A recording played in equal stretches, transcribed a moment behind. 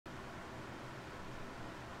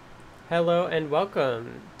Hello and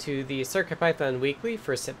welcome to the CircuitPython Weekly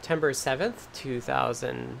for September 7th,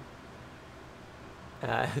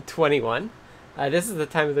 2021. This is the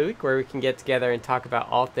time of the week where we can get together and talk about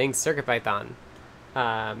all things CircuitPython.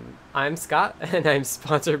 I'm Scott, and I'm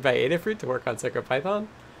sponsored by Adafruit to work on CircuitPython.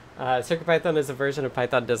 CircuitPython is a version of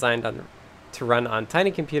Python designed to run on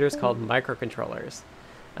tiny computers called microcontrollers.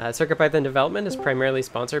 CircuitPython development is primarily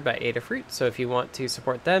sponsored by Adafruit, so if you want to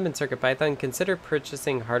support them and CircuitPython, consider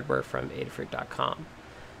purchasing hardware from Adafruit.com.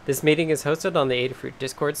 This meeting is hosted on the Adafruit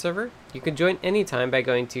Discord server. You can join anytime by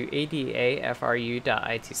going to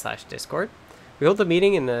adafru.it/discord. We hold the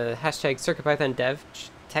meeting in the hashtag CircuitPythonDev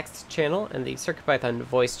text channel and the CircuitPython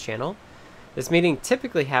voice channel. This meeting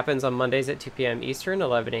typically happens on Mondays at 2 p.m. Eastern,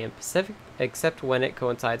 11 a.m. Pacific, except when it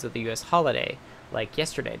coincides with a U.S. holiday, like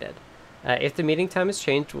yesterday did. If the meeting time is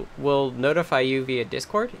changed, we'll notify you via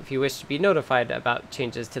Discord. If you wish to be notified about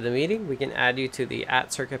changes to the meeting, we can add you to the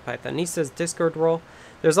 @CircuitPythonistas Discord role.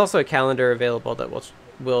 There's also a calendar available that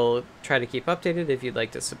we'll try to keep updated if you'd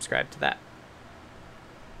like to subscribe to that.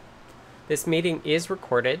 This meeting is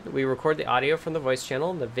recorded. We record the audio from the voice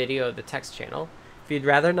channel and the video of the text channel. If you'd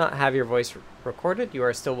rather not have your voice recorded, you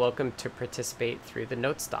are still welcome to participate through the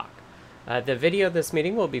note stock. The video of this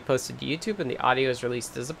meeting will be posted to YouTube and the audio is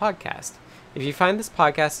released as a podcast. If you find this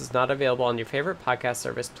podcast is not available on your favorite podcast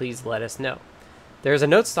service, please let us know. There is a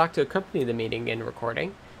note stock to accompany the meeting and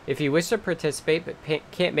recording. If you wish to participate but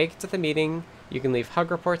can't make it to the meeting, you can leave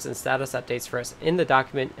hug reports and status updates for us in the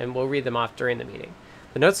document and we'll read them off during the meeting.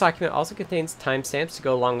 The notes document also contains timestamps to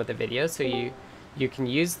go along with the video, so you can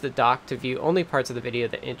use the doc to view only parts of the video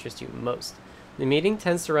that interest you most. The meeting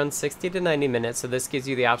tends to run 60 to 90 minutes, so this gives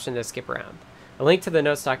you the option to skip around. A link to the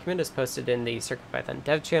notes document is posted in the CircuitPython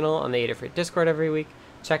dev channel on the Adafruit Discord every week.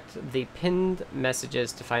 Check the pinned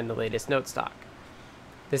messages to find the latest note stock.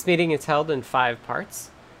 This meeting is held in 5 parts.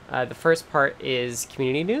 The first part is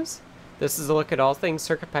community news. This is a look at all things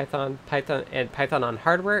CircuitPython, Python, and Python on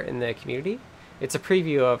hardware in the community. It's a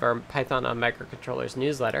preview of our Python on microcontrollers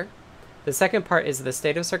newsletter. The second part is the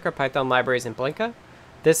state of CircuitPython libraries in Blinka.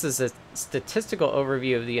 This is a statistical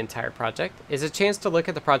overview of the entire project. It's a chance to look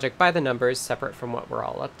at the project by the numbers, separate from what we're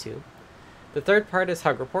all up to. The third part is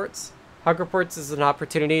Hug Reports. Hug Reports is an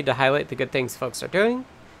opportunity to highlight the good things folks are doing,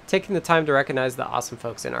 taking the time to recognize the awesome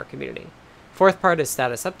folks in our community. Fourth part is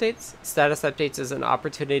Status Updates. Status Updates is an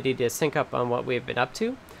opportunity to sync up on what we've been up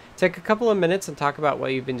to. Take a couple of minutes and talk about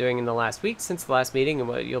what you've been doing in the last week since the last meeting and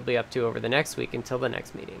what you'll be up to over the next week until the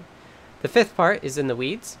next meeting. The fifth part is In the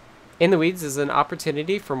Weeds. In the Weeds is an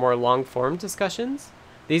opportunity for more long-form discussions.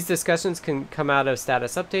 These discussions can come out of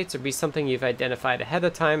status updates or be something you've identified ahead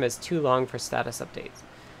of time as too long for status updates.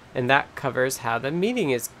 And that covers how the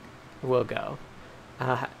meeting will go.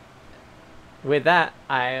 With that,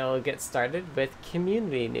 I'll get started with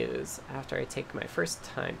community news after I take my first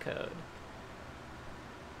time code.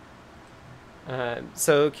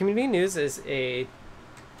 So community news is a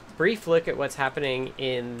brief look at what's happening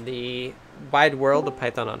in the wide world of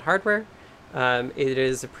Python on hardware. It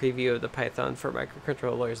is a preview of the Python for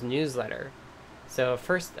microcontrollers newsletter. So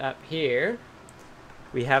first up here,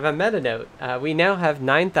 we have a meta note. We now have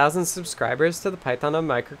 9,000 subscribers to the Python on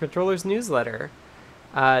microcontrollers newsletter.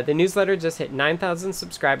 The newsletter just hit 9,000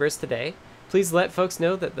 subscribers today. Please let folks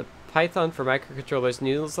know that the Python for microcontrollers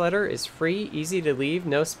newsletter is free, easy to leave,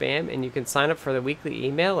 no spam, and you can sign up for the weekly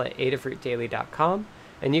email at adafruitdaily.com.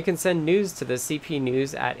 And you can send news to the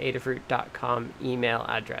cpnews@adafruit.com email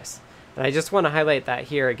address. And I just want to highlight that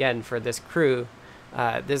here again for this crew,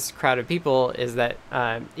 this crowd of people, is that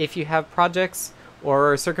if you have projects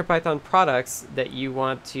or CircuitPython products that you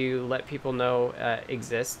want to let people know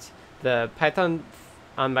exist, the Python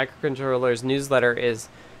on microcontrollers newsletter is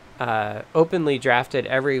openly drafted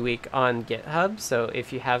every week on GitHub. So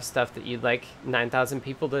if you have stuff that you'd like 9,000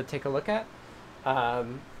 people to take a look at,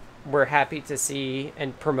 we're happy to see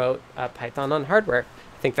and promote Python on hardware.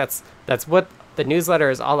 I think that's what the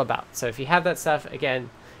newsletter is all about. So if you have that stuff,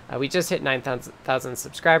 again, we just hit 9,000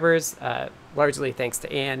 subscribers, largely thanks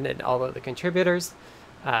to Anne and all of the contributors.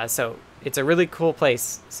 So it's a really cool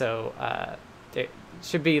place. So there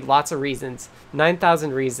should be lots of reasons,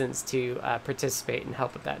 9,000 reasons to participate and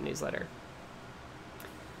help with that newsletter.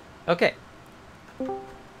 Okay.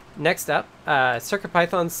 Next up,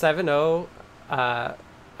 CircuitPython 7.0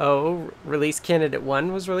 Release Candidate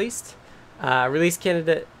 1 was released. Release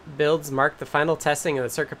candidate builds mark the final testing of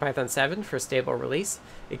the CircuitPython 7 for stable release.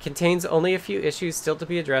 It contains only a few issues still to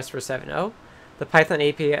be addressed for 7.0. The Python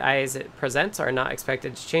APIs it presents are not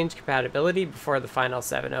expected to change compatibility before the final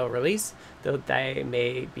 7.0 release, though they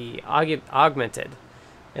may be augmented.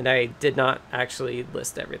 And I did not actually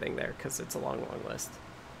list everything there because it's a long list.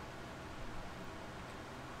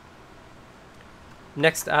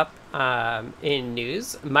 Next up, in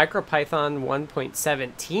news, MicroPython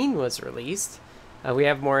 1.17 was released. We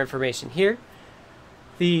have more information here.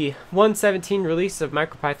 The 1.17 release of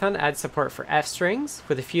MicroPython adds support for f-strings,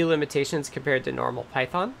 with a few limitations compared to normal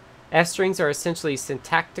Python. F-strings are essentially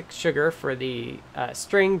syntactic sugar for the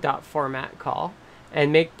string.format call,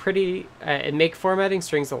 and make formatting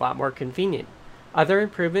strings a lot more convenient. Other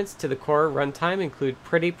improvements to the core runtime include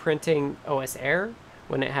pretty printing OS error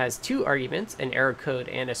when it has two arguments, an error code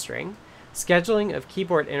and a string, scheduling of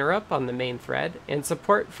keyboard interrupt on the main thread, and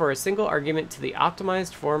support for a single argument to the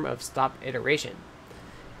optimized form of stop iteration.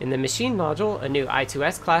 In the machine module, a new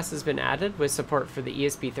I2S class has been added with support for the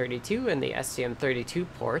ESP32 and the STM32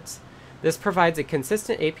 ports. This provides a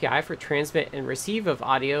consistent API for transmit and receive of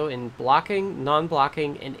audio in blocking,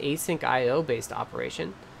 non-blocking, and async I/O based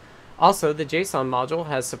operation. Also, the JSON module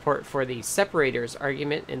has support for the separators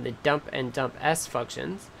argument in the dump and dump_s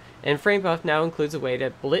functions, and FrameBuff now includes a way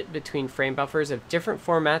to blit between frame buffers of different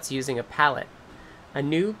formats using a palette. A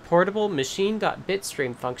new portable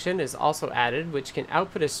machine.bitstream function is also added, which can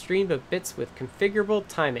output a stream of bits with configurable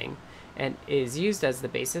timing, and is used as the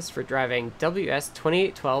basis for driving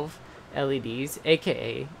WS2812 LEDs,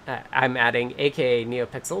 aka, I'm adding aka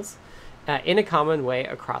NeoPixels, in a common way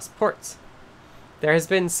across ports. There has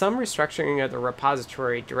been some restructuring of the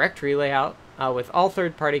repository directory layout, with all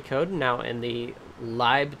third-party code now in the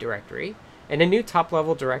lib directory, and a new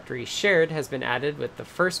top-level directory shared has been added with the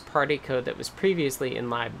first-party code that was previously in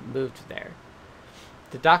lib moved there.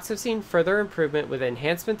 The docs have seen further improvement with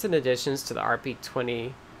enhancements and additions to the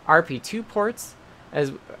RP2 parts,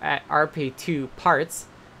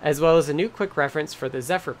 as well as a new quick reference for the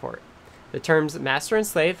Zephyr port. The terms master and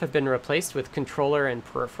slave have been replaced with controller and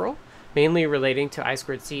peripheral, mainly relating to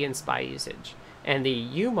I2C and SPI usage. And the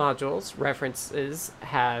U modules references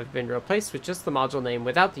have been replaced with just the module name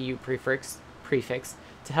without the U prefix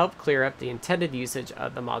to help clear up the intended usage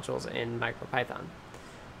of the modules in MicroPython.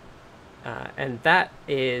 And that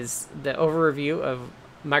is the overview of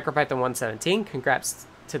MicroPython 1.17. Congrats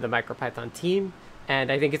to the MicroPython team.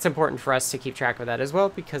 And I think it's important for us to keep track of that as well,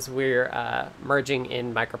 because we're merging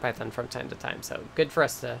in MicroPython from time to time. So good for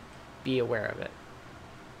us to be aware of it.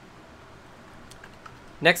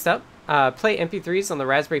 Next up, play MP3s on the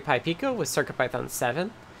Raspberry Pi Pico with CircuitPython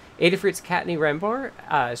 7. Adafruit's Kattni Rembor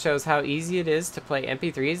shows how easy it is to play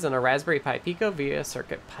MP3s on a Raspberry Pi Pico via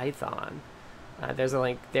CircuitPython. There's a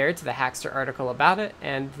link there to the Hackster article about it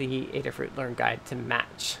and the Adafruit Learn Guide to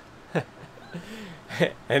match.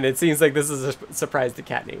 And it seems like this is a surprise to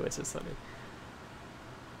Kattni, which is funny.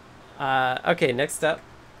 Okay, next up,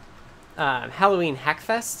 Halloween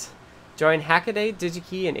Hackfest. Join Hackaday,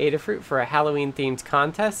 DigiKey, and Adafruit for a Halloween-themed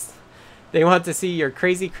contest. They want to see your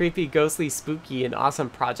crazy, creepy, ghostly, spooky, and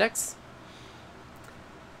awesome projects.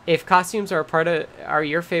 If costumes are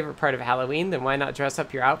your favorite part of Halloween, then why not dress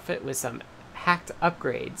up your outfit with some hacked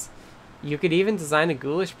upgrades? You could even design a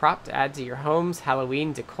ghoulish prop to add to your home's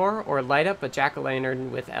Halloween decor, or light up a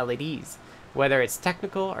jack-o'-lantern with LEDs. Whether it's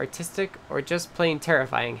technical, artistic, or just plain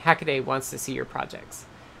terrifying, Hackaday wants to see your projects.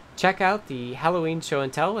 Check out the Halloween Show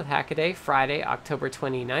and Tell with Hackaday Friday, October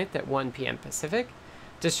 29th at 1 p.m. Pacific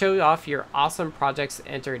to show off your awesome projects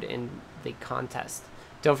entered in the contest.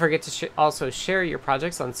 Don't forget to also share your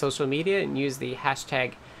projects on social media and use the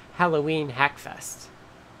hashtag HalloweenHackfest.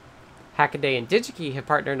 Hackaday and DigiKey have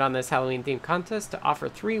partnered on this Halloween-themed contest to offer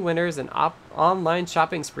 3 winners an online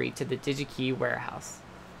shopping spree to the DigiKey warehouse.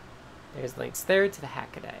 There's links there to the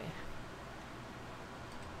Hackaday.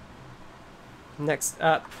 Next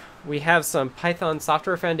up, we have some Python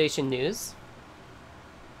Software Foundation news.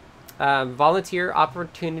 Volunteer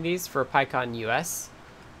opportunities for PyCon US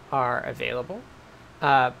are available.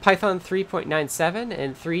 Python 3.97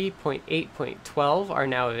 and 3.8.12 are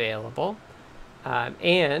now available.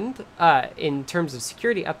 And in terms of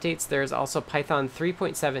security updates, there's also Python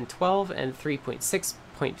 3.7.12 and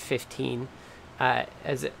 3.6.15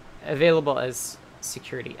 as available as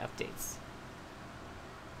security updates.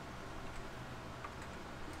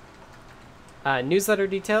 Newsletter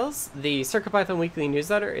details. The CircuitPython Weekly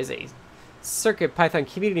Newsletter is a CircuitPython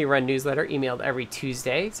community-run newsletter emailed every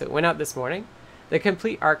Tuesday, so it went out this morning. The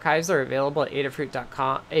complete archives are available at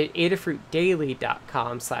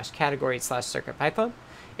adafruitdaily.com/category/CircuitPython.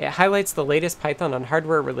 It highlights the latest Python and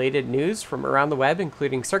hardware-related news from around the web,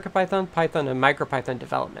 including CircuitPython, Python, and MicroPython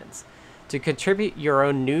developments. To contribute your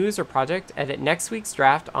own news or project, edit next week's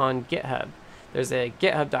draft on GitHub. There's a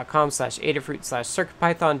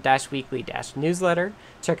github.com/adafruit/circuitpython-weekly-newsletter.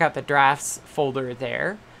 Check out the drafts folder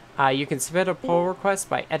there. You can submit a pull request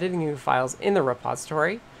by editing the files in the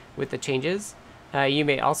repository with the changes. You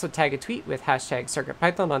may also tag a tweet with hashtag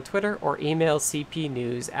CircuitPython on Twitter or email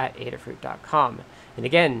cpnews@adafruit.com. And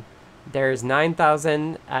again, there's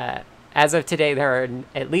 9,000, as of today, there are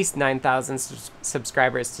at least 9,000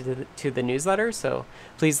 subscribers to the newsletter. So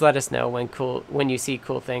please let us know when you see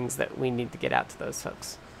cool things that we need to get out to those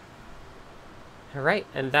folks. All right,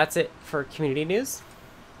 and that's it for community news.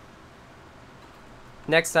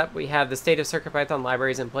 Next up, we have the state of CircuitPython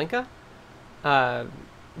libraries in Blinka.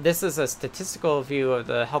 This is a statistical view of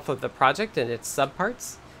the health of the project and its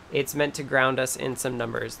subparts. It's meant to ground us in some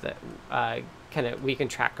numbers that we can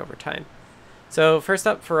track over time. So first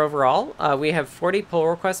up, for overall, we have 40 pull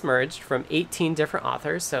requests merged from 18 different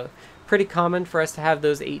authors. So pretty common for us to have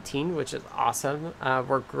those 18, which is awesome.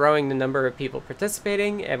 We're growing the number of people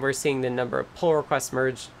participating, and we're seeing the number of pull requests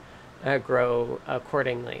merged grow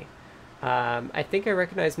accordingly. I think I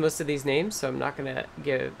recognize most of these names, so I'm not going to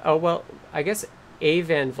give... Oh, well, I guess A.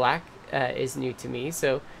 Van Vlack is new to me,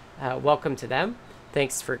 so welcome to them.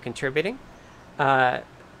 Thanks for contributing.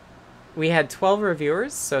 We had 12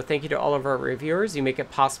 reviewers, so thank you to all of our reviewers. You make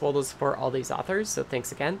it possible to support all these authors, so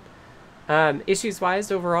thanks again.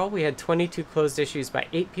 Issues-wise, overall, we had 22 closed issues by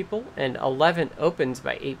 8 people and 11 opened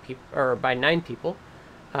by 9 people.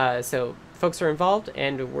 So folks are involved,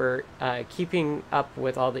 and we're keeping up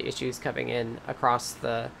with all the issues coming in across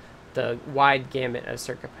the wide gamut of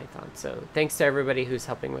CircuitPython. So thanks to everybody who's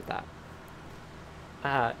helping with that.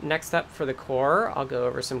 Next up for the core, I'll go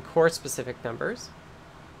over some core specific numbers.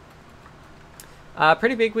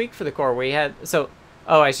 Pretty big week for the core. We had,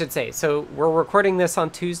 I should say, so we're recording this on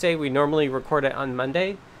Tuesday. We normally record it on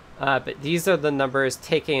Monday, but these are the numbers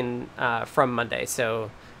taken from Monday.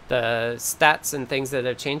 So the stats and things that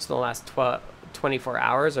have changed in the last 24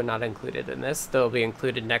 hours are not included in this. They'll be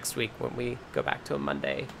included next week when we go back to a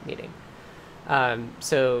Monday meeting.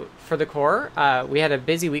 So for the core, we had a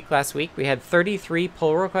busy week last week. We had 33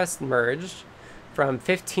 pull requests merged from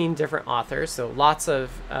 15 different authors, so lots of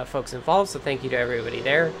folks involved, so thank you to everybody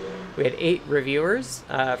there. We had 8 reviewers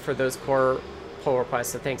for those core pull requests,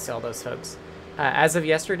 so thanks to all those folks. As of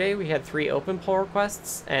yesterday, we had 3 open pull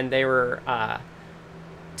requests, and they were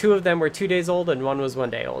 2 of them were 2 days old and 1 was 1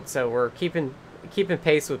 day old, so we're keeping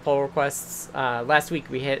pace with pull requests. Last week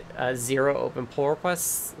we hit 0 open pull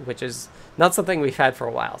requests, which is not something we've had for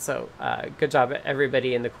a while, so good job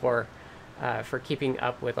everybody in the core for keeping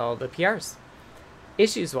up with all the PRs.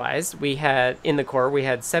 Issues-wise, we had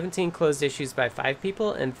 17 closed issues by 5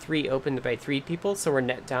 people and 3 opened by 3 people, so we're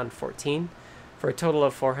net down 14 for a total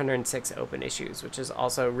of 406 open issues, which is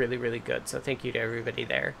also really, really good, so thank you to everybody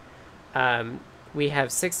there. We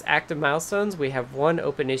have 6 active milestones. We have 1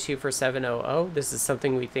 open issue for 7.0.0. This is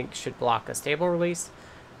something we think should block a stable release,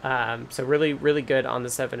 so really, really good on the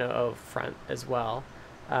 7.0.0 front as well.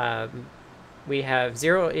 We have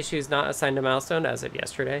 0 issues not assigned a milestone as of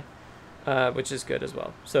yesterday, which is good as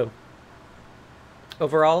well. So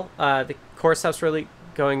overall, the core stuff's really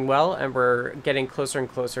going well, and we're getting closer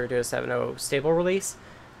and closer to a 7.0 stable release.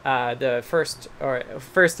 The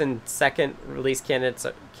first and second release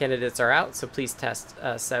candidates are out, so please test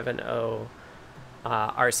 7.0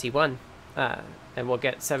 RC1, and we'll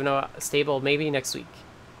get 7.0 stable maybe next week.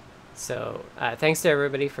 So thanks to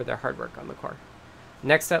everybody for their hard work on the core.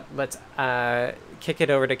 Next up, let's kick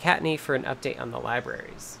it over to Kattni for an update on the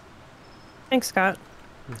libraries. Thanks, Scott.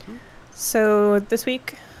 Mm-hmm. So this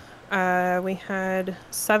week we had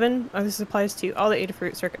 7. This applies to all the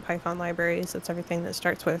Adafruit CircuitPython libraries. That's everything that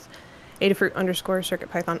starts with Adafruit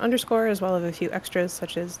 _CircuitPython_, as well as a few extras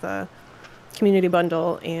such as the community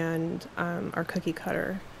bundle and our cookie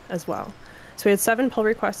cutter as well. So we had 7 pull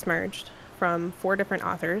requests merged from 4 different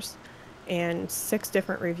authors and 6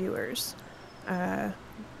 different reviewers,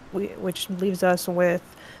 which leaves us with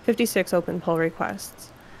 56 open pull requests.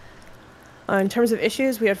 In terms of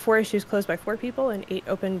issues, we had 4 issues closed by 4 people and 8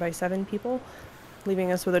 opened by 7 people,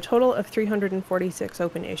 leaving us with a total of 346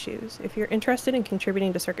 open issues. If you're interested in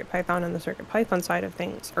contributing to CircuitPython on the CircuitPython side of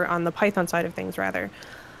things, or on the Python side of things rather,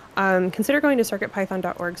 consider going to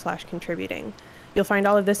circuitpython.org/contributing. You'll find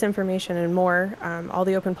all of this information and more, all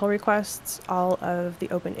the open pull requests, all of the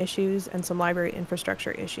open issues, and some library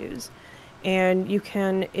infrastructure issues. And you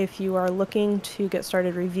can, if you are looking to get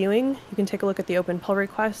started reviewing, you can take a look at the open pull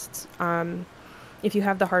requests. If you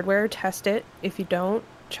have the hardware, test it. If you don't,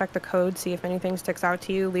 check the code, see if anything sticks out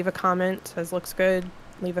to you. Leave a comment, says looks good.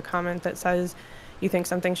 Leave a comment that says you think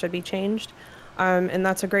something should be changed. And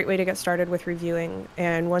that's a great way to get started with reviewing.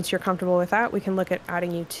 And once you're comfortable with that, we can look at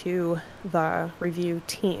adding you to the review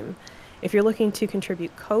team. If you're looking to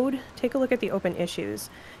contribute code, take a look at the open issues.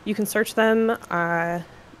 You can search them.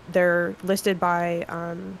 they're listed by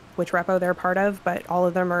which repo they're part of, but all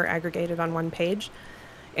of them are aggregated on one page.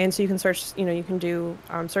 And so you can search, you can do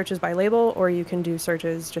searches by label, or you can do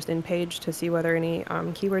searches just in page to see whether any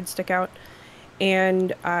keywords stick out.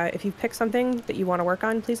 And if you pick something that you want to work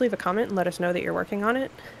on, please leave a comment and let us know that you're working on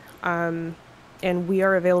it. And we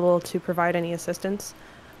are available to provide any assistance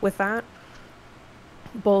with that,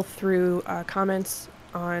 both through comments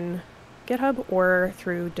on GitHub or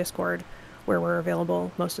through Discord, where we're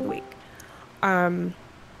available most of the week.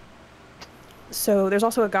 So there's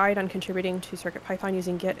also a guide on contributing to CircuitPython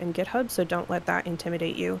using Git and GitHub, so don't let that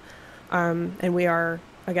intimidate you. And we are,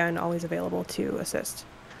 again, always available to assist.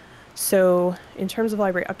 So in terms of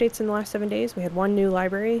library updates in the last 7 days, we had one new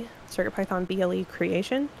library, CircuitPython BLE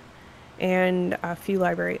creation, and a few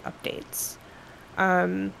library updates.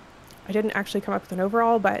 I didn't actually come up with an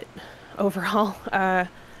overall, but overall, I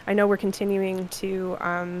know we're continuing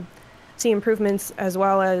to see improvements, as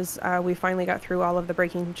well as we finally got through all of the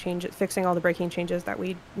breaking changes, fixing all the breaking changes that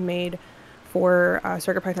we made for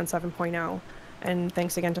CircuitPython 7.0. And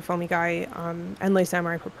thanks again to Foamy Guy and Les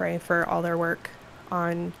Samurai Propre for all their work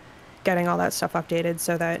on getting all that stuff updated,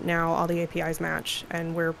 so that now all the APIs match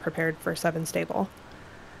and we're prepared for 7 stable.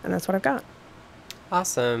 And that's what I've got.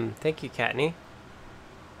 Awesome. Thank you, Kattni.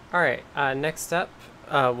 All right. Next up,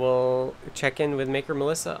 we'll check in with Maker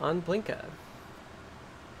Melissa on Blinka.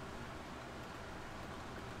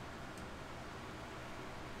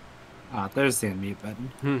 There's the unmute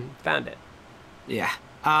button. Found it. Yeah.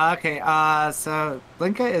 Okay. So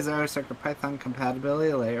Blinka is our CircuitPython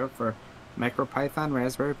compatibility layer for MicroPython,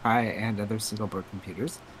 Raspberry Pi, and other single-board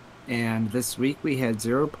computers. And this week we had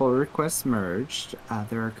 0 pull requests merged.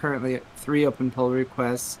 There are currently 3 open pull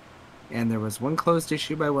requests, and there was 1 closed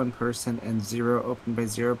issue by 1 person and 0 open by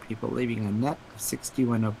 0 people, leaving a net of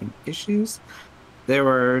 61 open issues. There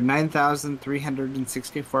were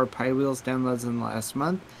 9,364 PyWheels downloads in the last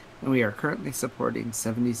month, and we are currently supporting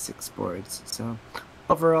 76 boards. So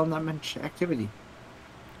overall, not much activity.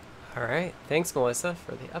 All right. Thanks, Melissa,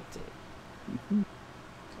 for the update.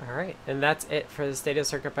 All right, and that's it for the state of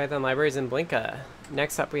CircuitPython libraries in Blinka.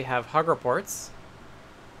 Next up, we have Hug Reports.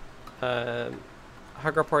 Hug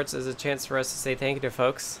Reports is a chance for us to say thank you to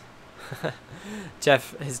folks.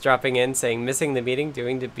 Jeff is dropping in saying, missing the meeting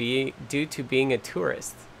due to being a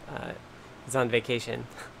tourist. He's on vacation,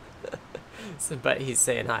 but he's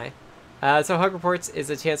saying hi. So Hug Reports is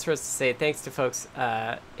a chance for us to say thanks to folks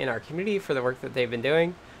in our community for the work that they've been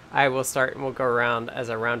doing. I will start and we'll go around as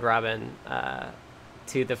a round robin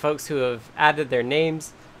to the folks who have added their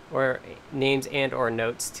names and or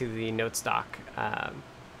notes to the notes doc.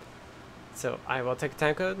 So I will take a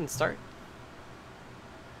time code and start.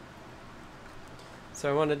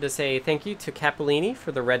 So I wanted to say thank you to Capolini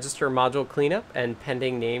for the register module cleanup and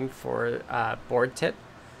pending name for board tip.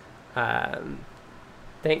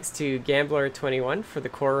 Thanks to Gambler21 for the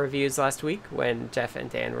core reviews last week when Jeff and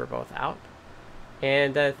Dan were both out.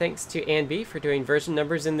 And thanks to Ann B for doing version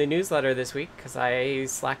numbers in the newsletter this week, because I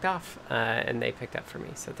slacked off and they picked up for me.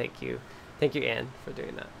 So thank you, Ann, for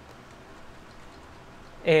doing that.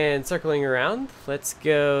 And circling around, let's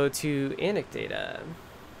go to Anecdata.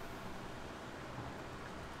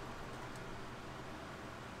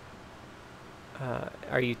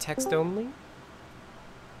 Are you text only?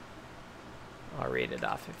 I'll read it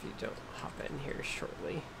off if you don't hop in here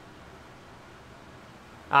shortly.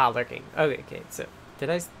 Lurking. Okay, so did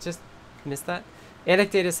I just miss that?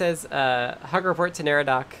 Anecdata says, Hug report to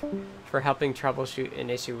Neradoc for helping troubleshoot an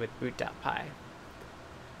issue with boot.py.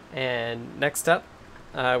 And next up,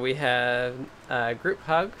 we have a group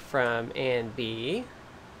hug from Ann B.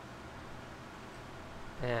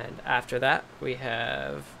 And after that, we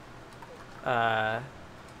have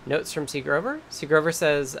notes from C. Grover. C. Grover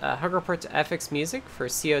says, Hug report to FX Music for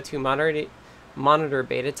CO2 monitor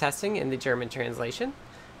beta testing in the German translation.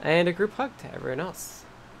 And a group hug to everyone else.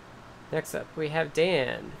 Next up, we have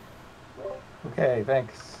Dan. Okay,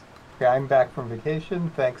 thanks. Okay, I'm back from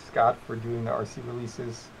vacation. Thanks, Scott, for doing the RC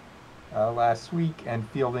releases last week and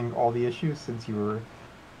fielding all the issues, since you were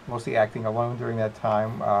mostly acting alone during that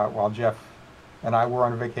time while Jeff and I were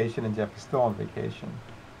on vacation and Jeff is still on vacation.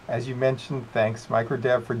 As you mentioned, thanks,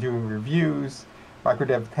 Microdev, for doing reviews.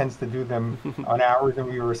 Microdev tends to do them on hours when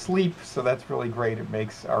we were asleep, so that's really great. It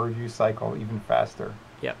makes our review cycle even faster.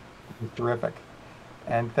 Yep. It's terrific.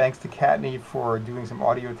 And thanks to Kattni for doing some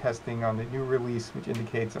audio testing on the new release, which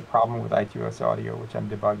indicates a problem with I2S audio, which I'm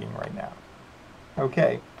debugging right now.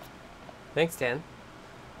 Okay. Thanks, Dan.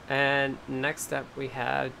 And next up, we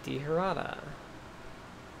have D. Hirata.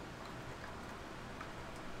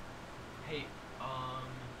 Hey,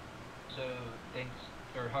 so thanks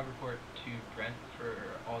or hug report to Brent for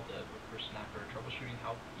all the whippersnapper troubleshooting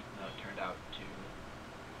help, even though it turned out to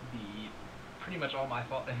be pretty much all my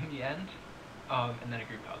fault in the end. And then a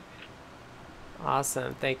group hug.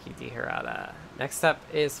 Awesome. Thank you, Dihirada. Next up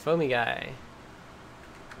is Foamy Guy.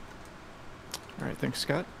 All right, thanks,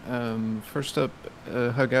 Scott. First up,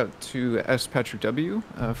 hug out to S. Patrick W.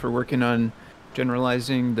 For working on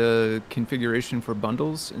generalizing the configuration for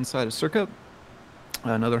bundles inside of Circup.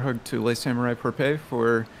 Another hug to Lay Samurai Porpe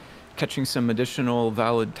for catching some additional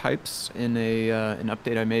valid types in an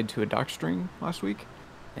update I made to a doc string last week.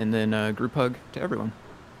 And then a group hug to everyone.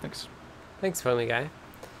 Thanks. Thanks, Foamy Guy.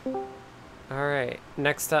 All right,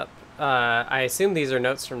 next up, I assume these are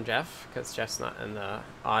notes from Jeff, because Jeff's not in the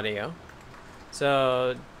audio.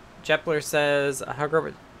 So, Jepler says, a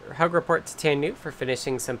hug report to Tan Newt for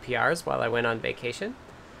finishing some PRs while I went on vacation.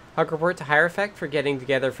 Hug report to Higher Effect for getting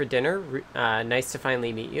together for dinner. Nice to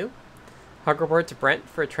finally meet you. Hug report to Brent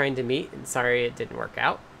for trying to meet, and sorry it didn't work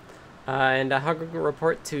out. And a hug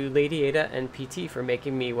report to Lady Ada and PT for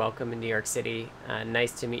making me welcome in New York City.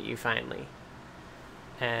 Nice to meet you finally.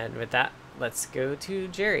 And with that, let's go to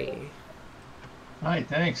Jerry. Hi,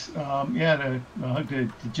 thanks. Yeah, a hug to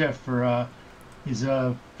Jeff for his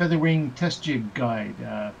Featherwing test jig guide.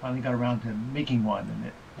 Finally got around to making one, and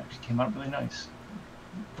it actually came out really nice.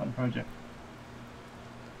 Fun project.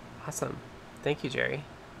 Awesome. Thank you, Jerry.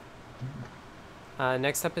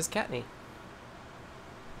 Next up is Katney.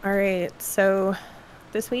 All right, so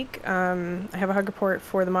this week I have a hug report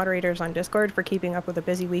for the moderators on Discord for keeping up with a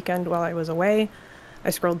busy weekend while I was away. I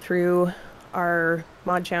scrolled through our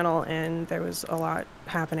mod channel and there was a lot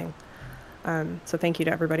happening. So thank you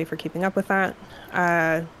to everybody for keeping up with that.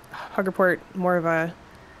 Hug report, more of a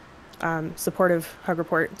supportive hug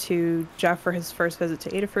report to Jeff for his first visit to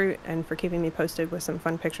Adafruit and for keeping me posted with some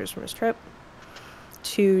fun pictures from his trip.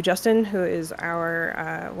 To Justin, who is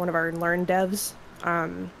our one of our Learn devs,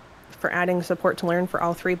 for adding support to Learn for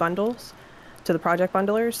all 3 bundles to the project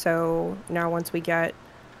bundlers. So now once we get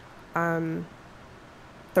the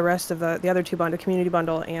rest of the other 2 bundle, community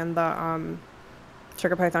bundle and the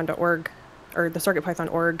CircuitPython.org or the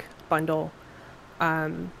CircuitPython.org bundle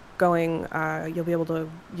going, you'll be able to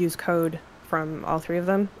use code from all 3 of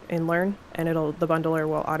them in Learn, and the bundler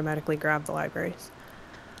will automatically grab the libraries.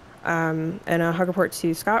 And a hug report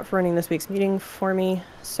to Scott for running this week's meeting for me.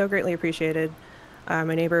 So greatly appreciated.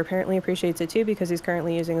 My neighbor apparently appreciates it too because he's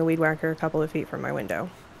currently using a weed whacker a couple of feet from my window.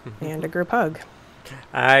 And a group hug.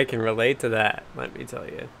 I can relate to that, let me tell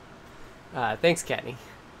you. Thanks, Katney.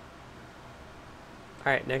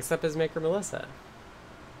 All right, next up is Maker Melissa.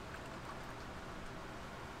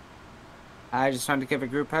 I just wanted to give a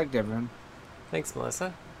group hug to everyone. Thanks,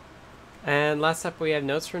 Melissa. And last up, we have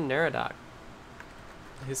notes from Neradoc,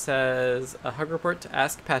 who says, a hug report to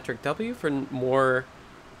Ask Patrick W. for more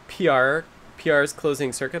PRs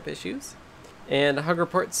closing circuit issues. And hug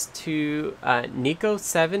reports to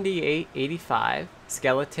Nico7885,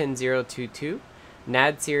 Skeleton022,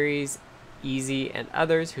 NAD Series, Easy, and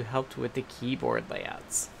others who helped with the keyboard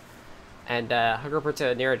layouts. And hug report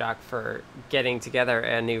to Neradoc for getting together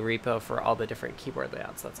a new repo for all the different keyboard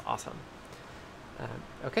layouts. That's awesome.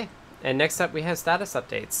 Okay, and next up we have status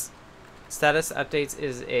updates. Status updates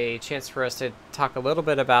is a chance for us to talk a little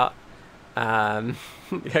bit about a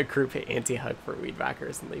group anti-hug for weed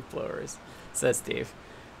whackers and leaf blowers, says Steve.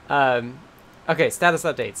 Okay, status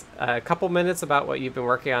updates. A couple minutes about what you've been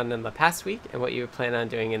working on in the past week and what you plan on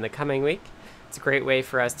doing in the coming week. It's a great way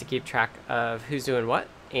for us to keep track of who's doing what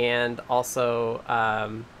and also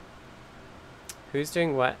who's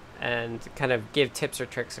doing what and kind of give tips or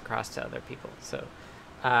tricks across to other people. So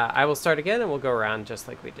I will start again and we'll go around just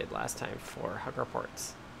like we did last time for hug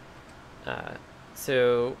reports.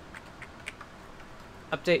 So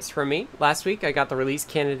updates from me. Last week I got the release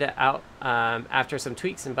candidate out after some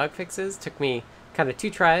tweaks and bug fixes. Took me kind of 2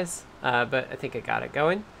 tries, but I think I got it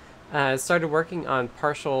going. Started working on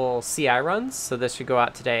partial CI runs, so this should go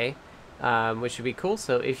out today, which should be cool.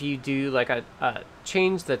 So if you do like a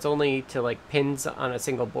change that's only to like pins on a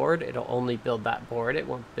single board, it'll only build that board. It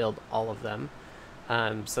won't build all of them.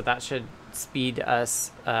 So that should speed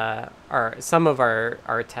us some of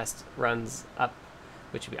our test runs up,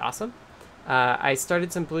 which would be awesome. I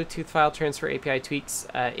started some Bluetooth file transfer API tweaks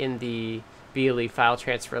in the BLE file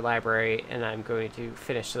transfer library, and I'm going to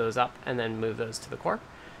finish those up and then move those to the core.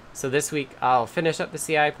 So this week I'll finish up the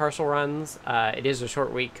CI partial runs. It is a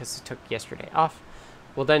short week because it took yesterday off.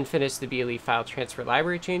 We'll then finish the BLE file transfer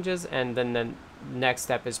library changes, and then the next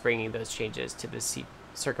step is bringing those changes to the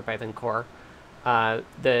CircuitPython core.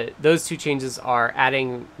 Those 2 changes are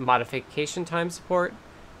adding modification time support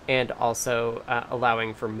and also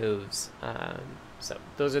allowing for moves So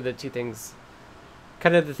those are the two things,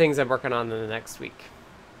 kind of the things I'm working on in the next week.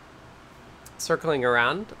 Circling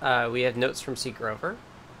around, we have notes from C. Grover.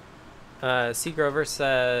 C. Grover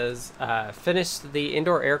says, finished the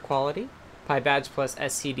indoor air quality PyBadge plus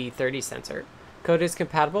SCD30 sensor. Code is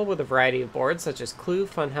compatible with a variety of boards such as Clue,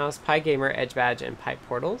 Funhouse, PyGamer, EdgeBadge, and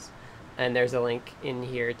PyPortals. And there's a link in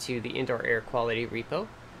here to the indoor air quality repo.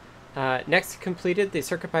 Next, completed the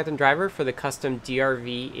CircuitPython driver for the custom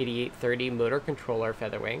DRV8830 motor controller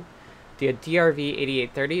Featherwing. The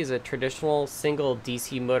DRV8830 is a traditional single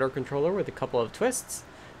DC motor controller with a couple of twists.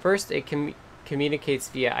 First, it communicates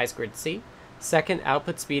via I2C. Second,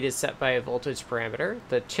 output speed is set by a voltage parameter.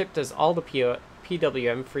 The chip does all the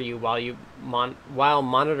PWM for you while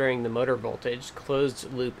monitoring the motor voltage,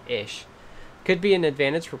 closed loop-ish. Could be an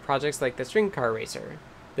advantage for projects like the String Car Racer.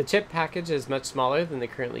 The chip package is much smaller than the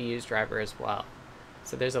currently used driver as well.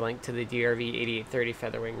 So there's a link to the DRV8830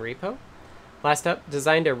 Featherwing repo. Last up,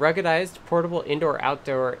 designed a ruggedized portable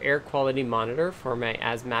indoor-outdoor air quality monitor for my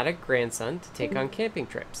asthmatic grandson to take on camping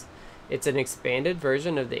trips. It's an expanded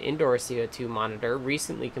version of the indoor CO2 monitor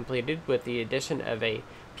recently completed with the addition of a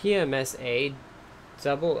PMSA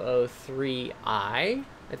 003i, I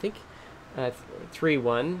think,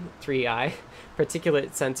 3i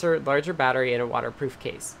particulate sensor, larger battery, and a waterproof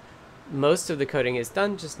case. Most of the coding is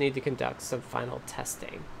done, just need to conduct some final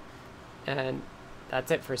testing. And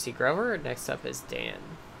that's it for C. Grover. Next up is Dan.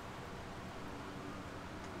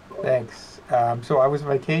 Thanks. So I was on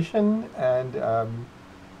vacation and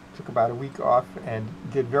took about a week off and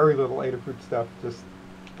did very little Adafruit stuff, just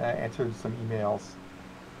answered some emails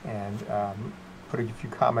and put a few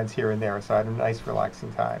comments here and there. So I had a nice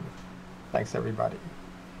relaxing time. Thanks, everybody.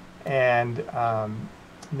 And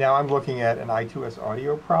now I'm looking at an I2S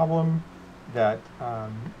audio problem that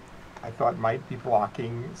I thought might be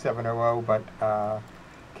blocking 700, but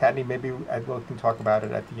Kattni, maybe we can talk about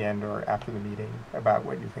it at the end or after the meeting about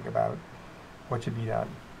what you think about what should be done.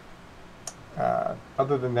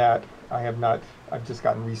 Other than that, I've just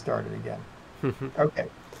gotten restarted again. Okay.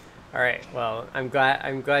 All right. Well, I'm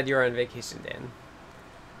glad you're on vacation, Dan.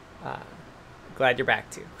 Glad you're back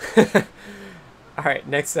too. All right.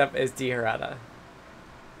 Next up is D. Harada.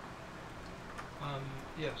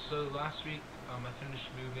 Yeah. So last week, I finished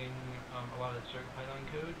moving a lot of the CircuitPython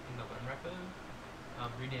code in the Learn repo,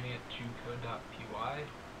 renaming it to code.py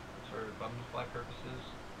for bundle flag purposes.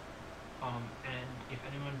 And if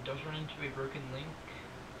anyone does run into a broken link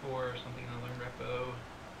for something in the Learn repo,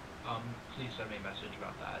 please send me a message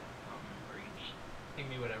about that, or you can just ping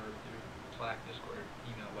me whatever through Slack, Discord,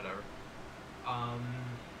 email, whatever.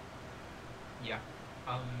 Yeah.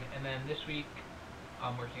 And then this week,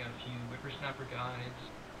 I'm working on a few Whippersnapper guides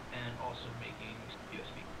and also making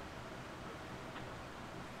USB.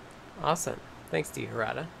 Awesome. Thanks, D.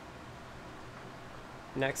 Harada.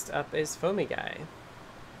 Next up is Foamy Guy.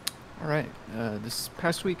 All right. This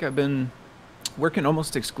past week I've been working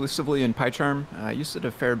almost exclusively in PyCharm. I used it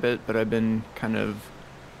a fair bit, but I've been kind of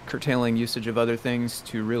curtailing usage of other things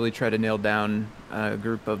to really try to nail down a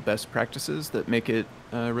group of best practices that make it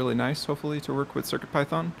really nice, hopefully, to work with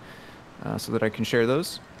CircuitPython so that I can share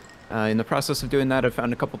those. In the process of doing that, I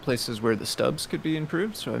found a couple places where the stubs could be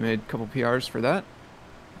improved, so I made a couple PRs for that.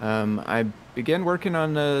 I began working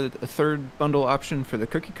on a third bundle option for the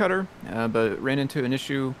cookie cutter, but ran into an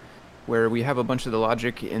issue where we have a bunch of the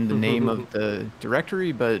logic in the name of the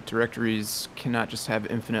directory, but directories cannot just have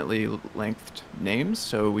infinitely lengthed names,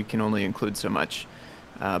 so we can only include so much.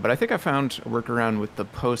 But I think I found a workaround with the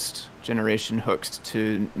post generation hooks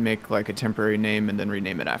to make like a temporary name and then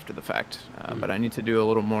rename it after the fact. But I need to do a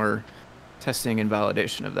little more testing and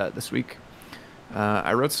validation of that this week.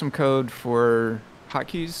 I wrote some code for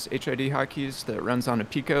hotkeys, HID hotkeys, that runs on a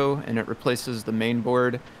Pico, and it replaces the main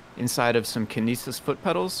board inside of some Kinesis foot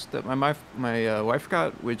pedals that my wife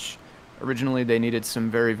got, which originally they needed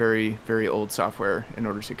some very, very, very old software in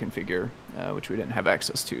order to configure, which we didn't have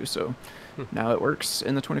access to. So now it works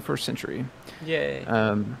in the 21st century. Yay.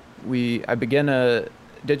 I began a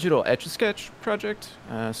digital Etch-a-Sketch project.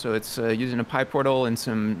 So it's using a PyPortal and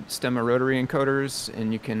some Stemma rotary encoders,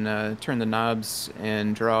 and you can turn the knobs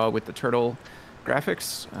and draw with the turtle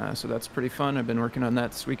graphics. So that's pretty fun. I've been working on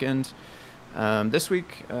that this weekend. This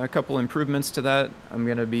week, a couple improvements to that. I'm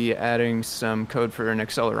going to be adding some code for an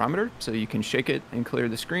accelerometer, so you can shake it and clear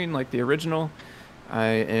the screen like the original. I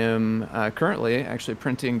am currently actually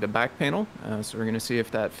printing the back panel, so we're going to see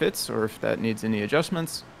if that fits or if that needs any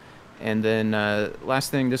adjustments. And then last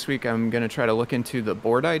thing this week, I'm going to try to look into the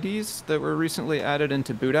board IDs that were recently added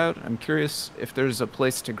into Bootout. I'm curious if there's a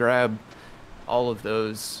place to grab all of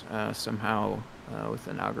those somehow with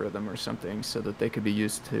an algorithm or something so that they could be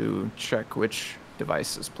used to check which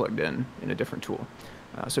device is plugged in a different tool.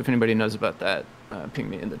 So if anybody knows about that, ping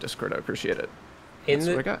me in the Discord. I appreciate it. That's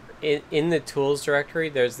what I got. In the tools directory,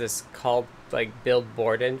 there's this called like build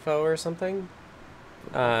board info or something.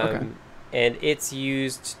 Okay. And it's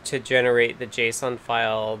used to generate the JSON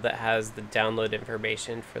file that has the download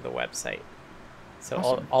information for the website. So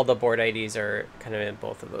Awesome. all the board IDs are kind of in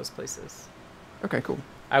both of those places. Okay, cool.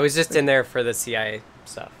 I was just in there for the CI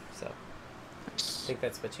stuff, so I Nice. think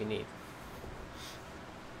that's what you need.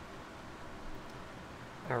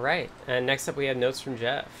 All right, and next up we have notes from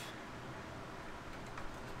Jeff.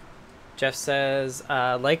 Jeff says,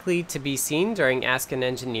 likely to be seen during Ask an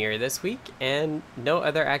Engineer this week, and no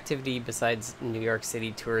other activity besides New York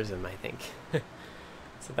City tourism, I think.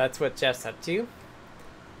 So that's what Jeff's up to.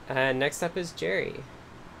 And next up is Jerry.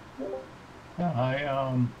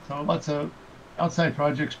 Yeah, so lots of outside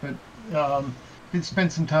projects, but did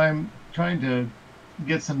spend some time trying to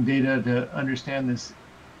get some data to understand this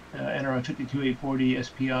NRF 52840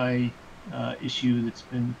 SPI issue that's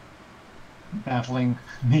been baffling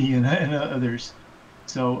me and others.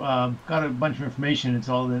 So got a bunch of information. It's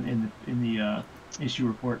all in the issue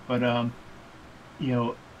report, but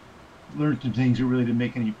learned some things that really didn't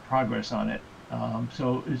make any progress on it.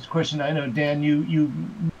 So it's a question. I know, Dan,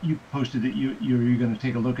 you posted that you're going to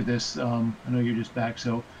take a look at this. I know you're just back,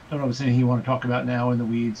 so don't know if it's anything you want to talk about now in the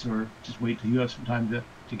weeds, or just wait till you have some time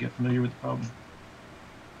to get familiar with the problem.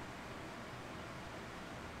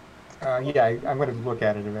 Yeah, I'm going to look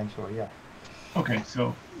at it eventually. Yeah. Okay,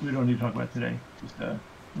 so we don't need to talk about it today. Just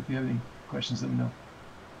if you have any questions, let me know.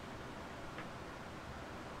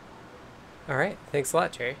 All right, thanks a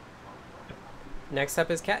lot, Jerry. Next up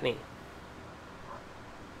is Kattni.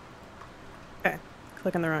 Okay,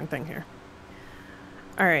 clicking the wrong thing here.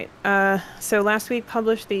 All right, so last week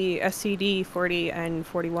published the SCD 40 and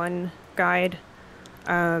 41 guide.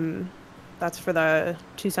 That's for the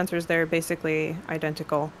two sensors. They're basically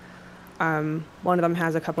identical. One of them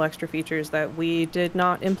has a couple extra features that we did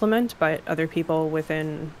not implement, but other people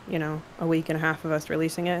within, a week and a half of us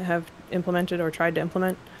releasing it have implemented or tried to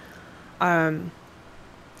implement. But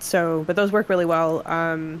those work really well.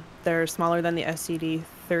 They're smaller than the SCD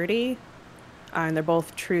 30, and they're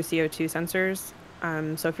both true CO2 sensors.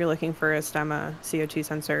 So if you're looking for a STEMMA CO2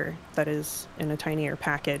 sensor that is in a tinier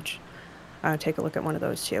package, take a look at one of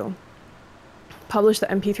those too. Published the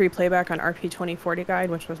MP3 playback on RP2040 guide,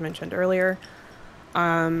 which was mentioned earlier.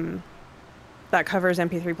 That covers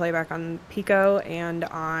MP3 playback on Pico and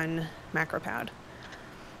on MacroPad.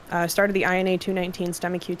 Started the INA 219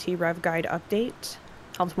 STEMMA QT Rev Guide update.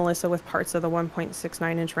 Helped Melissa with parts of the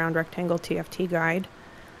 1.69-inch round rectangle TFT guide.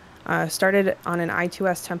 Started on an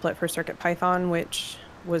I2S template for CircuitPython, which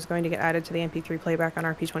was going to get added to the MP3 playback on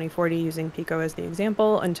RP2040 using Pico as the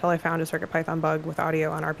example until I found a CircuitPython bug with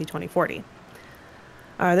audio on RP2040.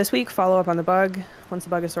 This week, follow up on the bug. Once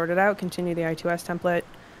the bug is sorted out, continue the I2S template.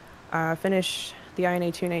 Finish the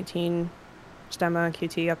INA 219 STEMMA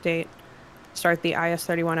QT update. Start the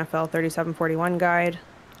IS31FL 3741 guide.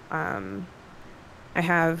 I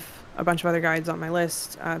have a bunch of other guides on my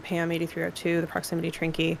list. PAM 8302, the proximity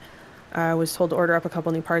Trinky. Was told to order up a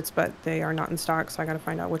couple new parts, but they are not in stock, so I got to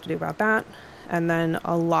find out what to do about that. And then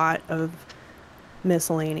a lot of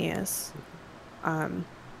miscellaneous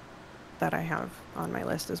that I have on my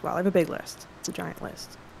list as well. I have a big list. It's a giant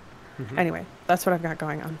list. Mm-hmm. Anyway, that's what I've got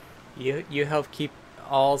going on. You help keep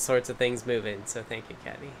all sorts of things moving, so thank you,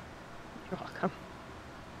 Kattni. You're welcome.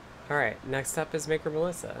 All right, next up is Maker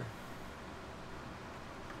Melissa.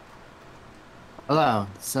 Hello.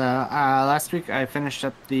 So last week I finished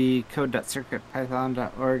up the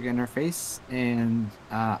code.circuitpython.org interface and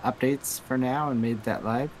updates for now and made that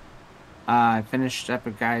live. I finished up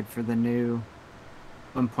a guide for the new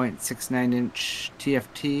 1.69-inch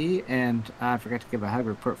TFT, and I forgot to give a hug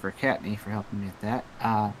report for Kattni for helping me with that.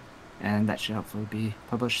 And that should hopefully be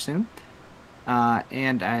published soon.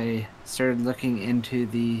 And I started looking into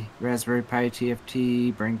the Raspberry Pi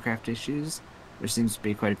TFT Braincraft issues. There seems to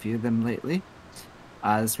be quite a few of them lately.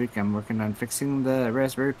 This week I'm working on fixing the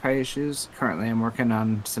Raspberry Pi issues. Currently I'm working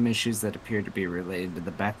on some issues that appear to be related to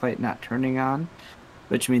the backlight not turning on,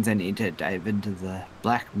 which means I need to dive into the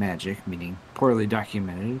black magic, meaning poorly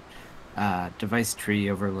documented, device tree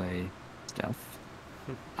overlay stuff.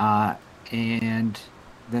 And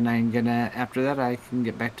then I'm gonna, after that, I can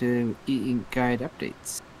get back to e-ink guide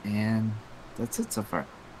updates. And that's it so far.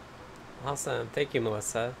 Awesome. Thank you,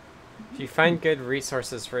 Melissa. If you find good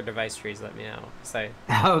resources for device trees, let me know.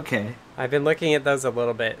 Okay. I've been looking at those a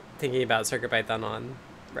little bit, thinking about CircuitPython on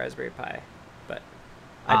Raspberry Pi. But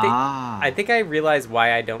I think I realize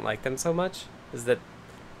why I don't like them so much is that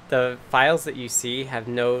the files that you see have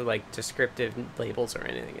no like descriptive labels or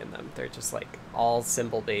anything in them. They're just like all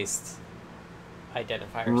symbol-based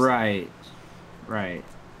identifiers. Right. Right.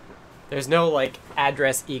 There's no like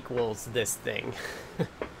address equals this thing.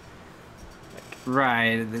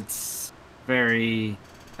 Right. It's very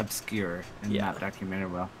obscure and Yeah. not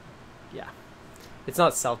documented well. Yeah. It's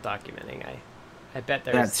not self-documenting. I bet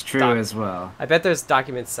there's That's true as well. I bet there's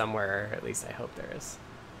documents somewhere, or at least I hope there is.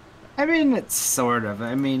 I mean, it's sort of.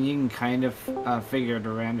 I mean, you can kind of figure it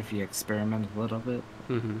around if you experiment a little bit.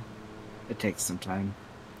 Mm-hmm. It takes some time.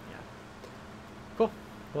 Cool.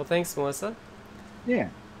 Well, thanks, Melissa. Yeah.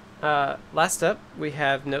 Last up, we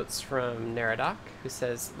have notes from Neradoc, who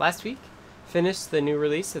says, last week, finished the new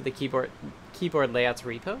release of the keyboard layouts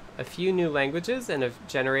repo, a few new languages, and a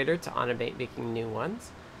generator to automate making new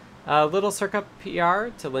ones. A little Circuit PR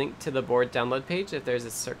to link to the board download page if there's a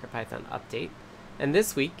CircuitPython update. And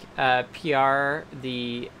this week, PR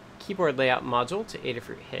the keyboard layout module to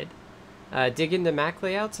Adafruit HID. Dig into Mac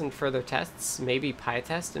layouts and further tests, maybe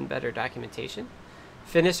PyTest and better documentation.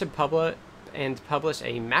 Finish and publish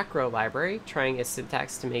a macro library trying a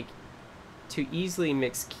syntax to easily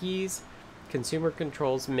mix keys, consumer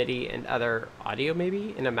controls, MIDI, and other audio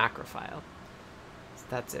maybe in a macro file. So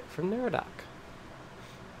that's it from Neradoc.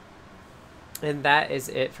 And that is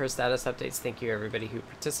it for status updates. Thank you everybody who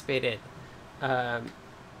participated.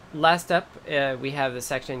 Last up, we have the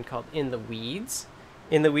section called In the Weeds.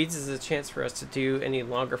 In the Weeds is a chance for us to do any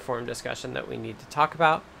longer form discussion that we need to talk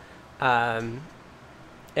about.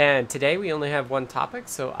 And today we only have one topic,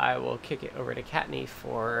 so I will kick it over to Kattni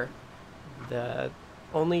for the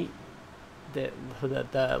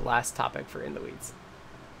last topic for In the Weeds.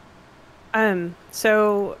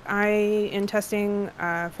 So in testing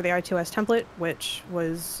for the I2S template, which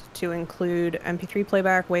was to include MP3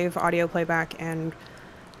 playback, wave audio playback, and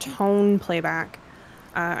tone playback,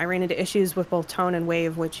 I ran into issues with both tone and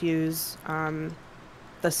wave, which use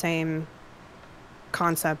the same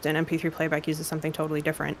concept, and MP3 playback uses something totally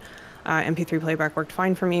different. MP3 playback worked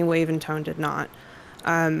fine for me, wave and tone did not.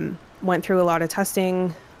 Went through a lot of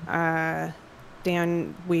testing.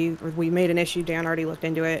 Dan, we made an issue. Dan already looked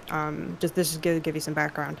into it. Just this is to give you some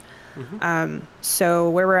background. Mm-hmm. So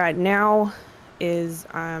where we're at now is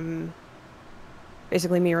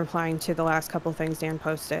basically me replying to the last couple things Dan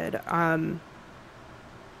posted.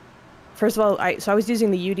 First of all, I was using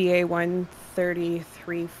the UDA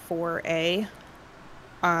 133.4a,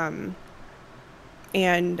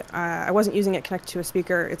 and I wasn't using it connected to a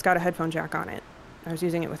speaker. It's got a headphone jack on it. I was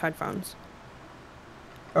using it with headphones.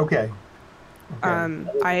 Okay.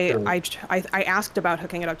 I asked about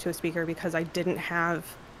hooking it up to a speaker because I didn't have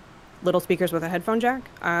little speakers with a headphone jack,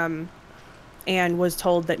 and was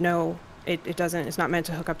told that no, it doesn't. It's not meant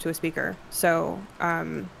to hook up to a speaker. So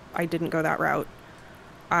I didn't go that route.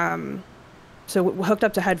 So hooked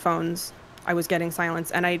up to headphones, I was getting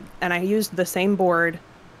silence, and I used the same board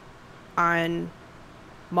on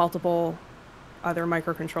multiple other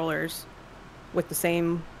microcontrollers with the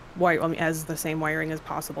same as the same wiring as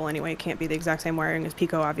possible. Anyway, it can't be the exact same wiring as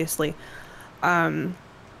Pico, obviously, and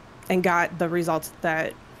got the results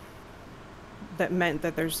that meant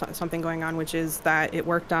that there's something going on, which is that it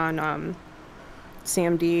worked on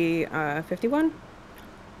CMD 51,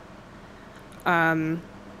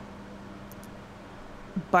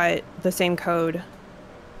 but the same code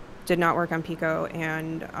did not work on Pico,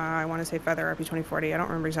 and I want to say Feather RP2040. I don't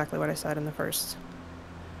remember exactly what I said in the first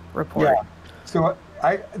report. Yeah. So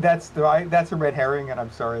that's a red herring, and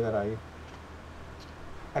I'm sorry that I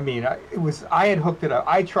had hooked it up.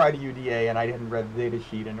 I tried a UDA and I hadn't read the data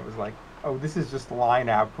sheet, and it was like, oh, this is just line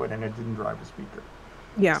output, and it didn't drive a speaker.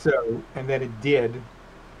 Yeah. So, and then it did.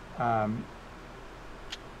 In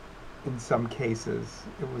some cases,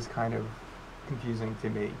 it was kind of confusing to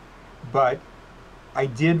me, but I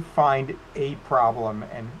did find a problem,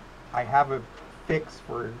 and I have a fix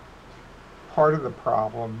for part of the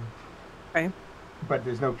problem. Okay. But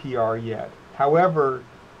there's no PR yet. However,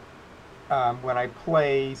 when I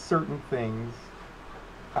play certain things,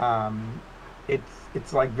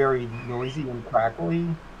 it's like very noisy and crackly.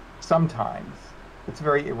 Sometimes it's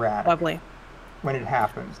very erratic. Lovely. When it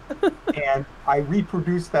happens. And I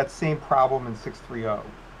reproduced that same problem in 630.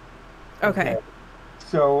 Okay.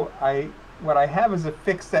 So what I have is a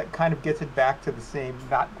fix that kind of gets it back to the same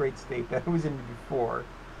not great state that it was in before.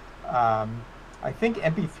 I think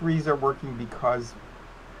MP3s are working because,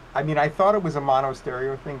 I thought it was a mono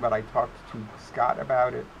stereo thing, but I talked to Scott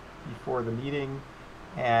about it before the meeting,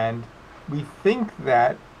 and we think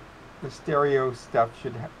that the stereo stuff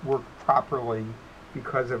should work properly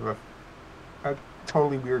because of a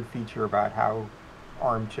totally weird feature about how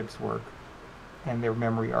ARM chips work. and their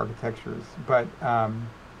memory architectures. But I'll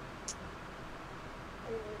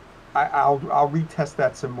retest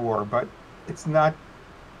that some more. But it's not.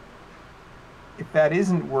 If that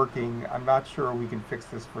isn't working, I'm not sure we can fix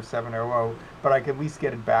this for 700. But I can at least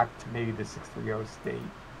get it back to maybe the 630 state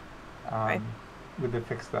Right. with the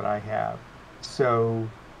fix that I have. So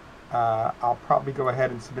I'll probably go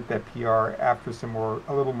ahead and submit that PR after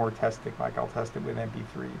a little more testing. Like I'll test it with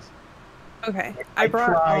MP3s. Okay. I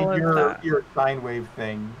brought all of that. your sine wave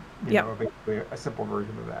thing, Yep. basically a simple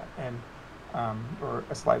version of that, and or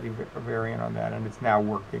a slightly variant on that, and it's now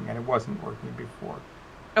working, and it wasn't working before.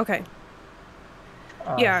 Okay.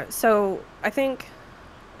 Yeah, so I think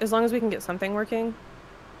as long as we can get something working,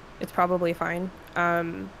 it's probably fine.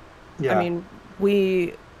 Yeah. I mean,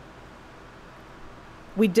 we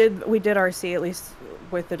did RC, at least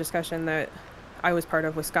with the discussion that I was part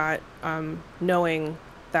of with Scott, knowing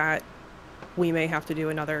that we may have to do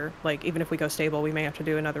another, like, even if we go stable, we may have to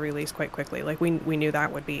do another release quite quickly. Like, we knew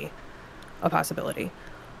that would be a possibility.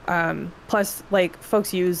 Plus, like,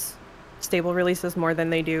 folks use stable releases more than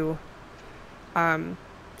they do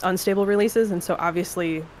unstable releases, and so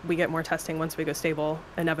obviously we get more testing once we go stable,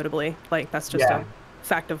 inevitably. Like, that's just a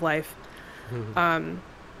fact of life.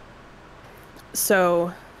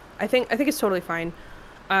 So I think it's totally fine.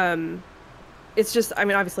 It's just, I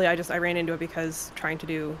mean, obviously I ran into it because trying to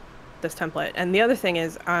do this template. And the other thing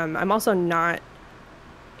is, I'm also not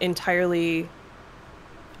entirely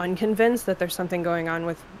unconvinced that there's something going on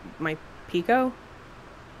with my Pico.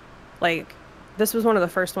 Like, this was one of the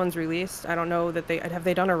first ones released. I don't know that have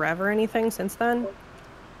they done a rev or anything since then?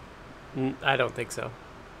 I don't think so.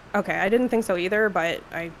 Okay, I didn't think so either, but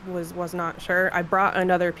I was not sure. I brought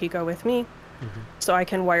another Pico with me, so I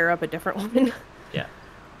can wire up a different one. Yeah.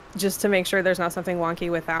 Just to make sure there's not something wonky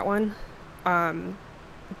with that one.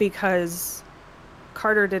 Because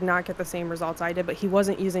Carter did not get the same results I did, but he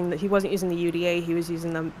wasn't using the UDA, he was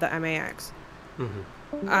using the MAX.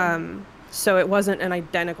 So it wasn't an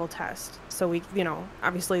identical test. So we,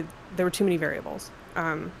 obviously there were too many variables,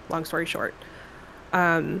 long story short.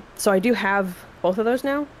 So I do have both of those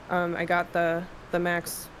now. I got the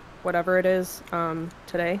Max, whatever it is,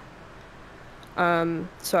 today.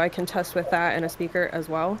 So I can test with that and a speaker as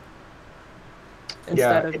well,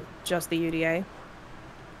 instead of just the UDA.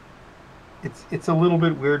 It's a little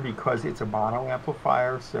bit weird because it's a mono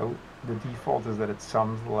amplifier, so the default is that it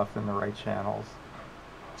sums the left and the right channels.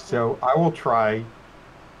 So I will try.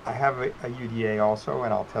 I have a UDA also,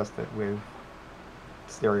 and I'll test it with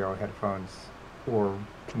stereo headphones, or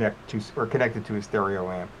connected to a stereo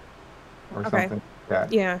amp, or something like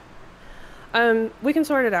that. Yeah. We can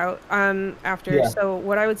sort it out after. Yeah. So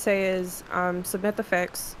what I would say is submit the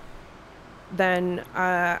fix. Then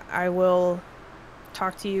I will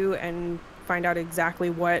talk to you and find out exactly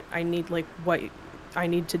what I need, like what I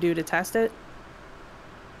need to do to test it.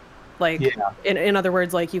 Like, in other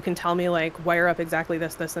words, like, you can tell me, like, wire up exactly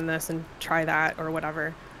this, this, and this, and try that or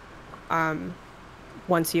whatever.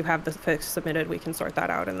 Once you have the fix submitted, we can sort that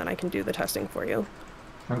out, and then I can do the testing for you.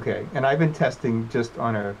 Okay, and I've been testing just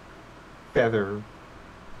on a Feather,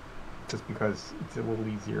 just because it's a little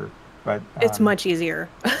easier. But it's much easier.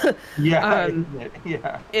 Yeah,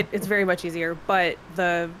 it's very much easier. But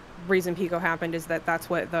the reason Pico happened is that's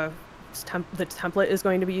what the template is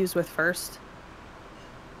going to be used with first.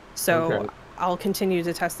 So I'll continue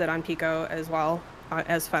to test it on Pico as well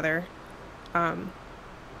as Feather. Yeah,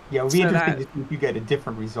 it would be interesting to see if you get a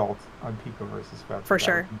different result on Pico versus Feather. For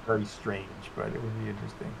sure. That would be very strange, but it would be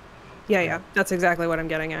interesting. Yeah, that's exactly what I'm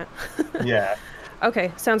getting at. Yeah.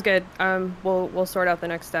 Okay, sounds good. We'll sort out the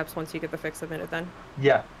next steps once you get the fix submitted then.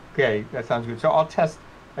 Yeah, okay, that sounds good. So I'll test,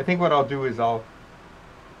 I think what I'll do is I'll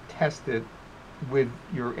test it with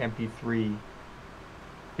your MP3.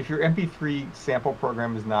 If your MP3 sample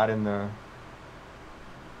program is not in the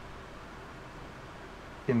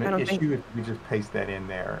issue, if you just paste that in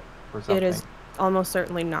there or something. It is almost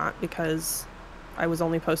certainly not, because I was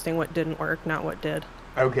only posting what didn't work, not what did.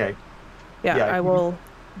 Okay. Yeah, I will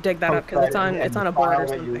dig that up because it's on a board or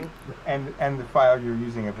something. And the file you're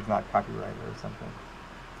using, if it's not copyrighted or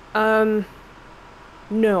something.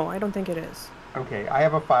 No, I don't think it is. Okay, I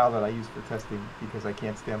have a file that I use for testing because I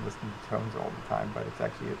can't stand listening to tones all the time, but it's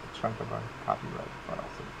actually a chunk of a copyrighted file.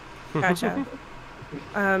 So. Gotcha.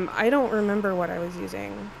 I don't remember what I was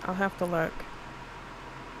using. I'll have to look.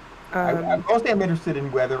 Mostly I'm interested in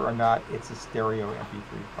whether or not it's a stereo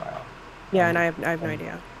MP3 file. Yeah, and I have no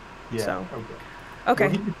idea. Yeah. So. Okay. Okay.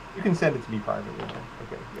 Well, you can send it to me privately then.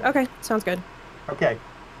 Okay. Yeah. Okay, sounds good. Okay.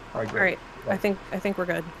 All right. Great. All right. I think we're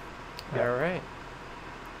good. Yeah. All right.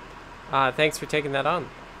 Thanks for taking that on.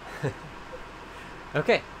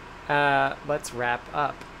 Okay. let's wrap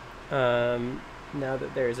up. Now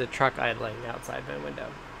that there's a truck idling outside my window.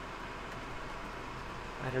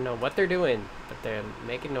 I don't know what they're doing, but they're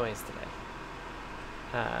making noise today.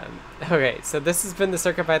 Okay, so this has been the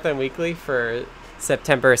CircuitPython Weekly for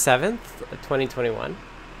September 7th, 2021.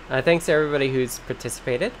 Thanks to everybody who's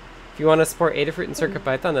participated. If you want to support Adafruit and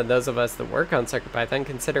CircuitPython, and those of us that work on CircuitPython,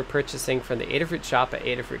 consider purchasing from the Adafruit shop at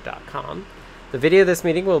adafruit.com. The video of this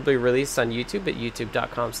meeting will be released on YouTube at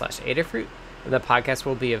youtube.com/Adafruit, and the podcast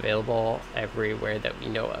will be available everywhere that we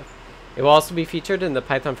know of. It will also be featured in the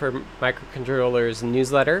Python for Microcontrollers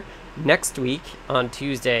newsletter next week on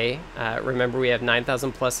Tuesday. Remember, we have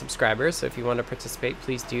 9,000 plus subscribers, so if you want to participate,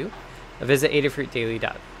 please do. Visit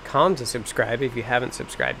adafruitdaily.com to subscribe if you haven't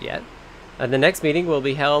subscribed yet. The next meeting will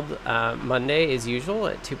be held Monday, as usual,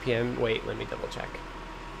 at 2 p.m. Wait, let me double check.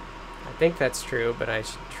 I think that's true, but I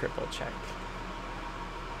should triple check.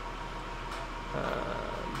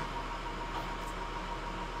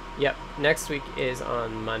 Yep, next week is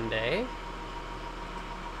on Monday.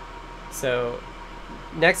 So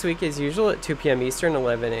next week, as usual, at 2 p.m. Eastern,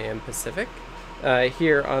 11 a.m. Pacific,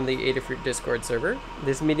 here on the Adafruit Discord server.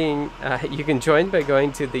 This meeting you can join by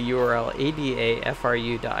going to the URL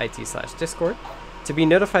adafru.it/discord. To be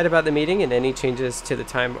notified about the meeting and any changes to the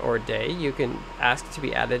time or day, you can ask to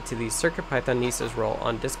be added to the CircuitPython Nisa's role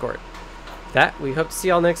on Discord. With that, we hope to see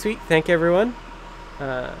you all next week. Thank you, everyone.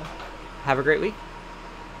 Have a great week.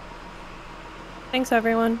 Thanks,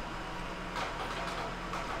 everyone.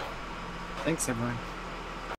 Thanks, everyone.